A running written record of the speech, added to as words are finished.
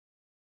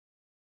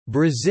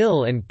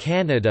Brazil and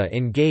Canada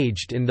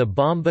engaged in the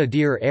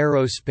Bombardier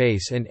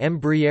Aerospace and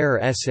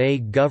Embraer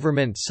SA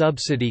government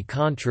subsidy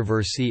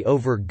controversy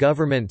over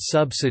government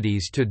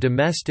subsidies to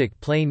domestic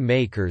plane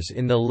makers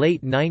in the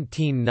late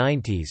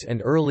 1990s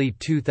and early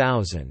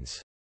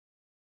 2000s.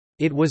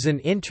 It was an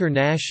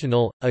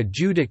international,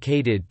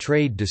 adjudicated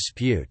trade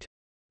dispute.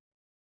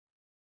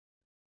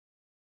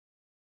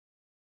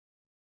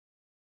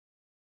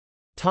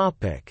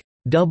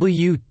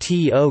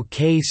 WTO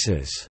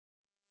cases.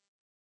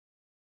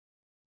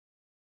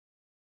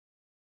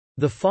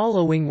 The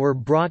following were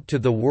brought to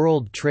the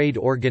World Trade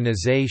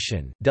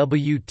Organization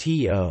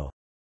 (WTO).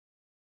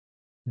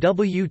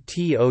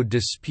 WTO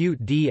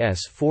dispute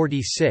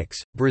DS-46,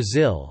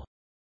 Brazil.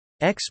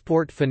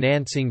 Export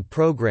financing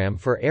program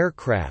for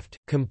aircraft.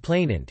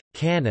 Complainant,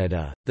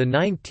 Canada, the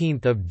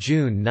 19th of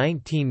June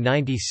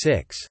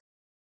 1996.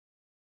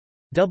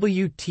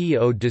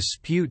 WTO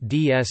dispute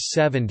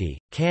DS-70,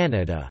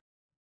 Canada.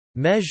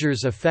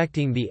 Measures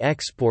affecting the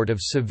export of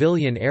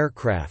civilian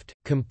aircraft.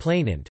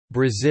 Complainant,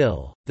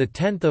 Brazil, the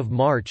 10th of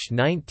March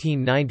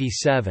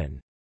 1997.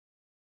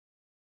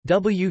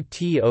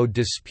 WTO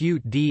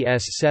dispute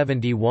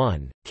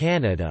DS-71,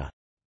 Canada.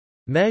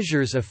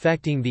 Measures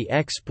affecting the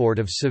export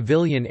of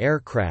civilian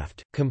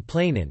aircraft.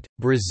 Complainant,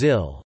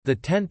 Brazil, the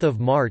 10th of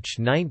March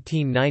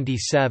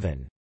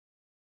 1997.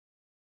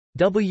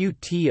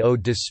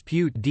 WTO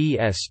dispute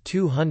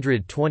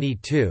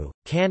DS-222,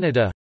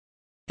 Canada.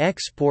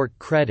 Export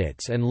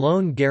credits and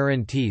loan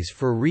guarantees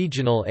for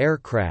regional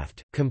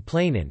aircraft.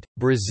 Complainant,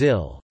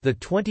 Brazil, the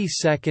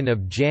 22nd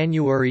of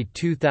January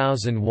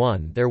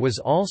 2001. There was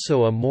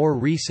also a more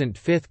recent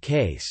fifth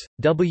case,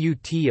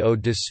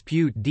 WTO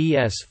dispute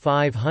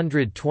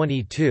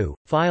DS-522,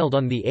 filed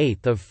on the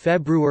 8th of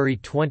February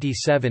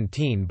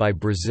 2017 by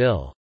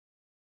Brazil.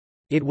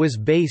 It was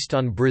based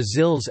on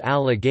Brazil's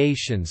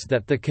allegations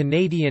that the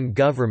Canadian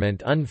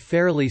government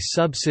unfairly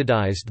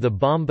subsidized the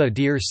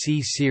Bombardier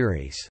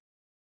C-series.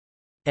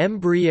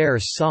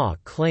 Embraer SA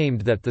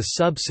claimed that the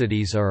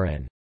subsidies are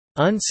an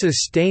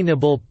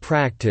unsustainable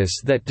practice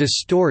that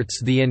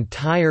distorts the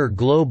entire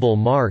global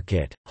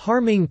market,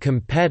 harming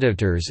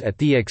competitors at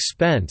the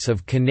expense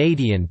of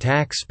Canadian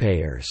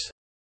taxpayers.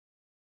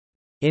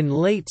 In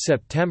late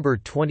September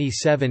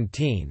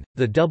 2017,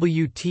 the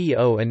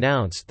WTO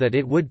announced that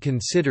it would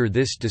consider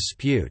this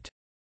dispute.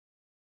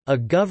 A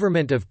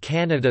Government of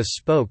Canada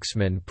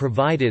spokesman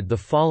provided the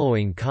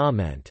following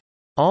comment: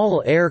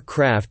 "All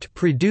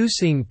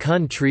aircraft-producing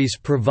countries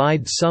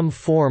provide some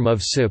form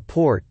of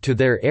support to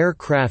their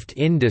aircraft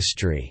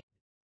industry.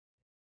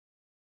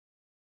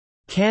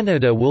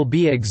 Canada will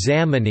be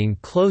examining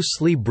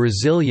closely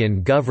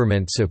Brazilian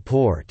government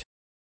support."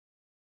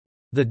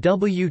 The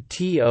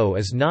WTO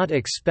is not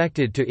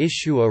expected to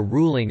issue a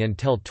ruling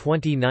until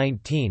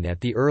 2019 at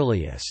the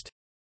earliest.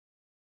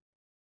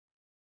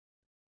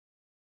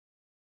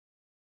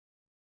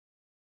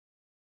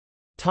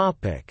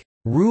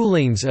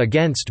 Rulings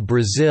against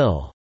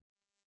Brazil.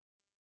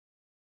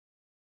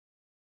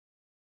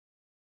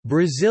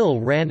 Brazil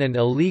ran an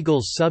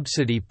illegal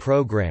subsidy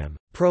program,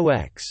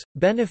 ProEx,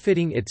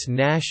 benefiting its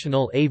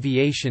national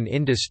aviation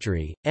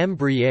industry,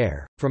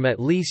 Embraer, from at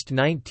least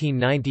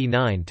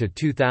 1999 to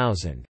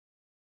 2000.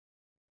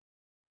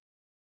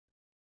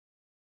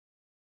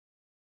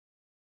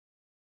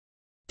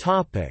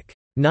 Topic: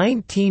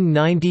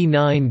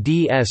 1999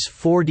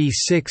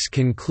 DS-46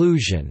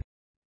 conclusion.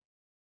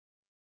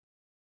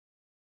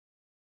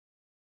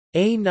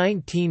 A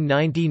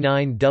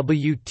 1999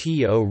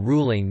 WTO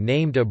ruling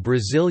named a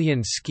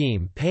Brazilian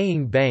scheme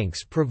paying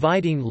banks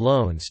providing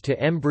loans to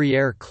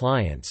Embraer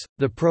clients,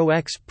 the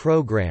ProEx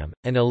program,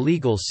 an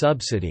illegal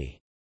subsidy.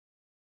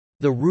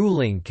 The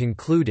ruling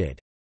concluded,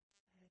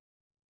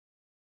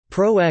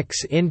 ProEx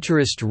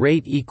interest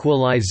rate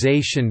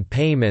equalization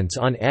payments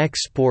on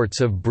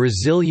exports of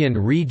Brazilian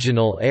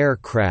regional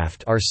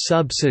aircraft are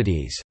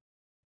subsidies.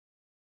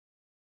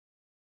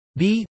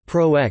 B.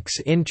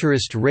 ProEx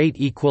interest rate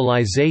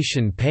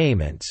equalization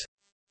payments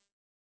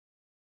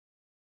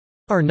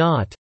are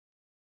not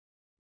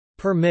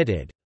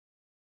permitted.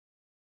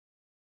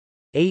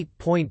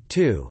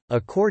 8.2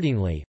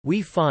 Accordingly,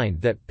 we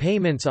find that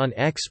payments on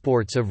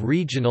exports of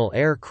regional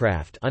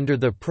aircraft under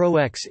the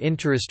ProEx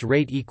interest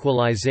rate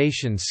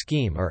equalization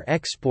scheme are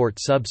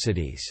export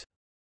subsidies.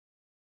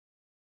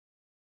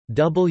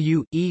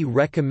 We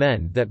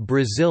recommend that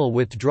Brazil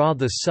withdraw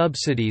the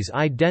subsidies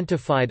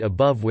identified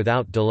above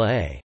without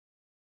delay.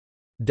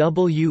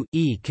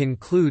 We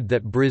conclude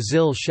that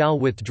Brazil shall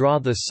withdraw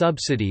the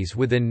subsidies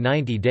within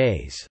 90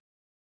 days.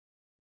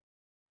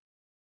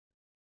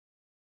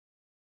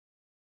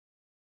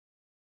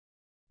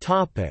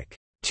 Topic: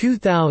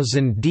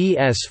 2000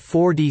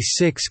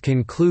 DS-46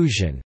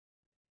 conclusion.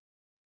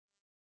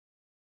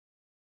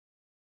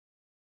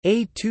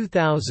 A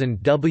 2000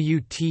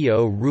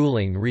 WTO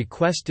ruling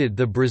requested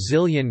the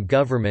Brazilian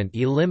government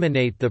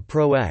eliminate the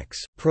ProEx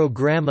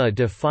Programa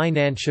de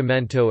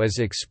Financiamento às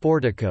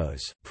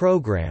Exportações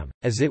program,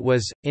 as it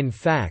was, in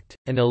fact,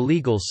 an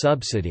illegal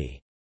subsidy.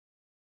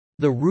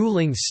 The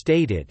ruling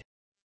stated,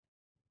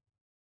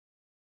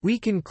 We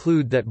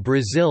conclude that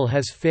Brazil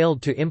has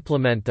failed to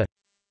implement the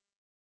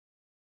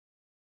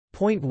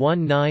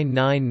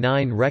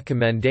 .1999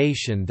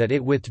 recommendation that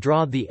it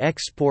withdraw the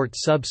export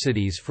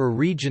subsidies for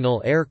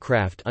regional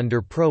aircraft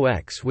under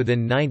Pro-X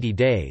within 90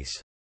 days.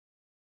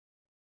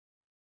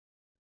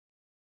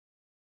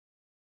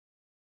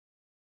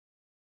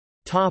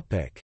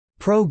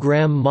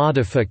 Program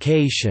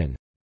modification.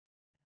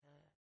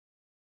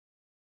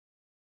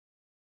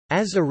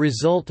 As a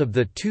result of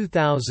the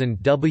 2000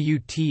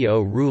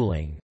 WTO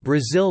ruling,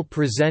 Brazil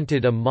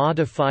presented a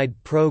modified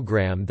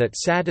program that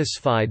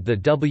satisfied the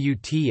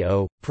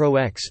WTO,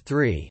 Pro-X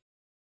 3.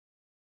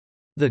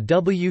 The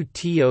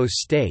WTO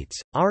states,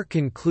 "Our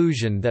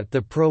conclusion that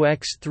the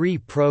Pro-X 3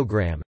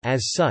 program,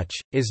 as such,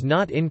 is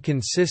not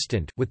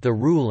inconsistent with the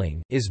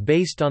ruling is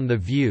based on the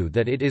view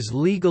that it is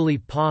legally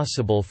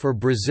possible for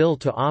Brazil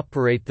to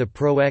operate the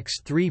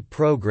Pro-X 3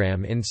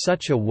 program in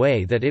such a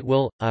way that it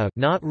will,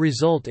 not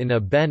result in a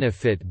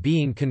benefit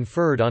being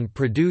conferred on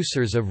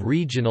producers of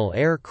regional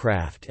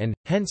aircraft and,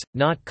 hence,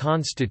 not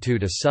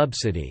constitute a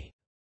subsidy."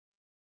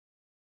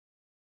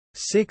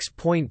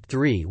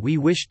 6.3 We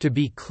wish to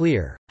be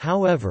clear,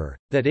 however,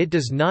 that it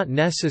does not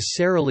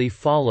necessarily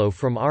follow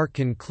from our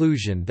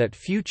conclusion that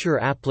future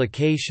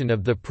application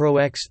of the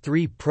Pro-X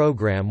 3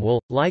 program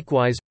will,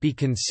 likewise, be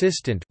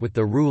consistent with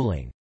the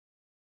ruling.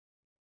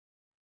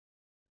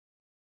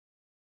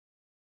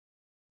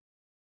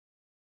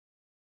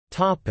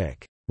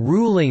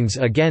 Rulings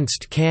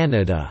against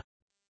Canada.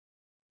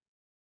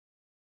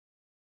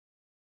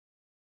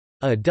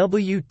 A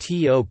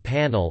WTO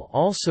panel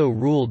also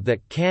ruled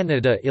that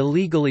Canada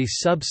illegally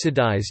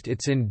subsidized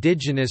its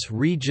indigenous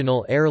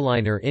regional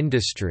airliner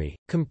industry,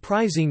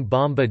 comprising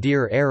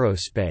Bombardier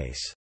Aerospace.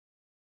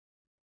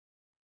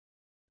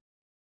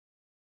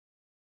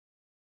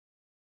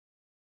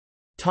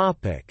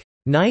 Topic: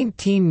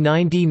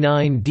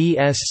 1999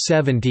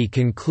 DS-70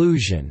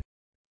 conclusion.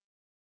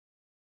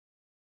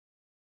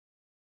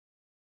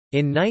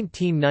 In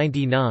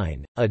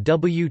 1999, a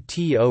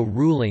WTO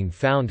ruling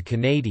found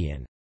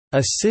Canadian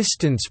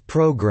assistance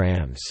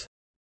programs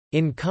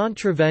in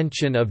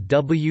contravention of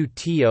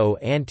WTO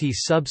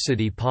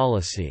anti-subsidy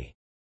policy.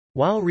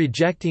 While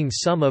rejecting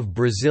some of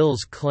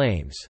Brazil's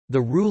claims, the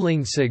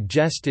ruling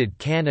suggested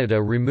Canada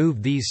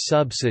remove these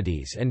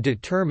subsidies and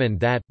determined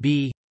that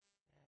b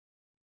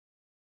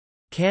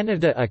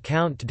Canada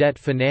account debt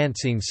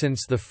financing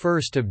since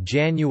 1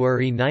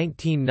 January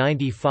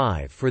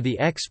 1995 for the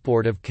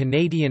export of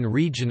Canadian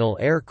regional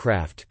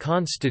aircraft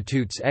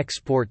constitutes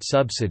export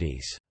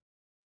subsidies.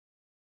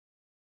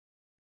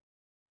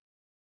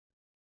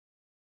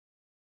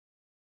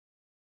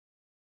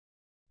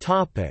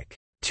 Topic: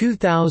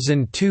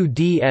 2002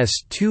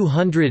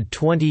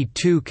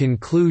 DS-222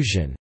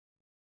 conclusion.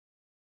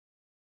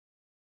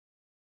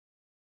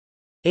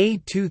 A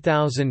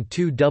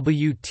 2002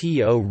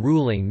 WTO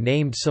ruling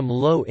named some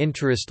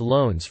low-interest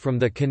loans from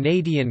the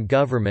Canadian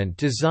government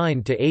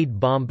designed to aid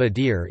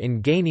Bombardier in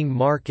gaining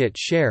market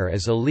share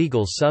as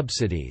illegal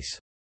subsidies.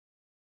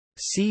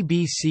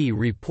 CBC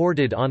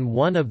reported on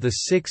one of the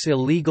 6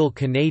 illegal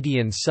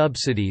Canadian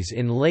subsidies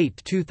in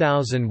late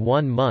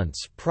 2001,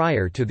 months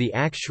prior to the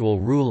actual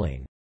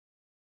ruling.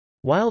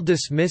 While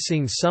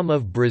dismissing some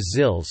of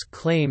Brazil's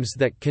claims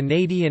that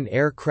Canadian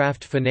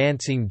aircraft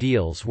financing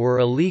deals were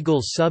illegal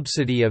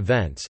subsidy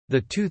events,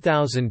 the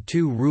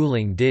 2002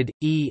 ruling did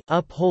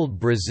uphold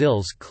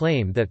Brazil's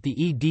claim that the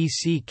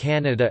EDC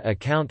Canada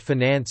account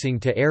financing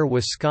to Air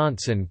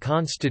Wisconsin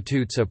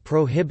constitutes a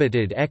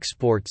prohibited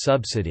export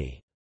subsidy.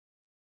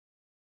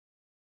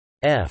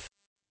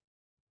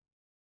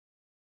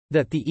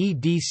 That the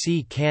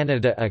EDC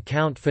Canada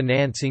account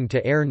financing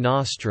to Air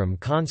Nostrum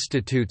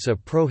constitutes a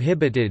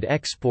prohibited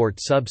export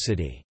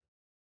subsidy.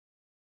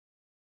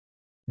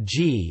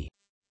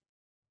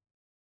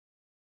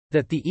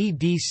 That the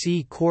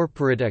EDC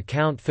corporate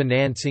account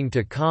financing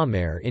to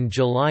Comair in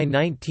July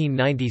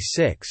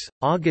 1996,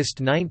 August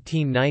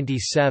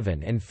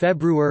 1997 and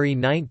February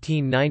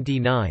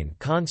 1999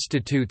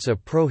 constitutes a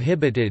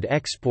prohibited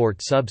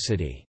export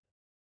subsidy.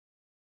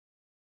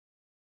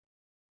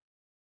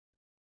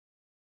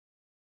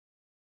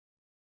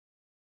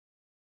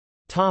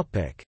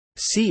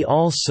 See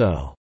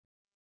also: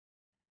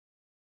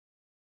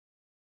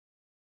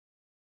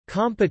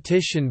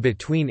 Competition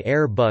between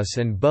Airbus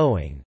and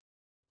Boeing,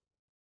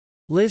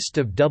 List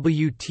of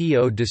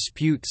WTO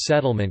dispute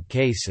settlement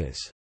cases.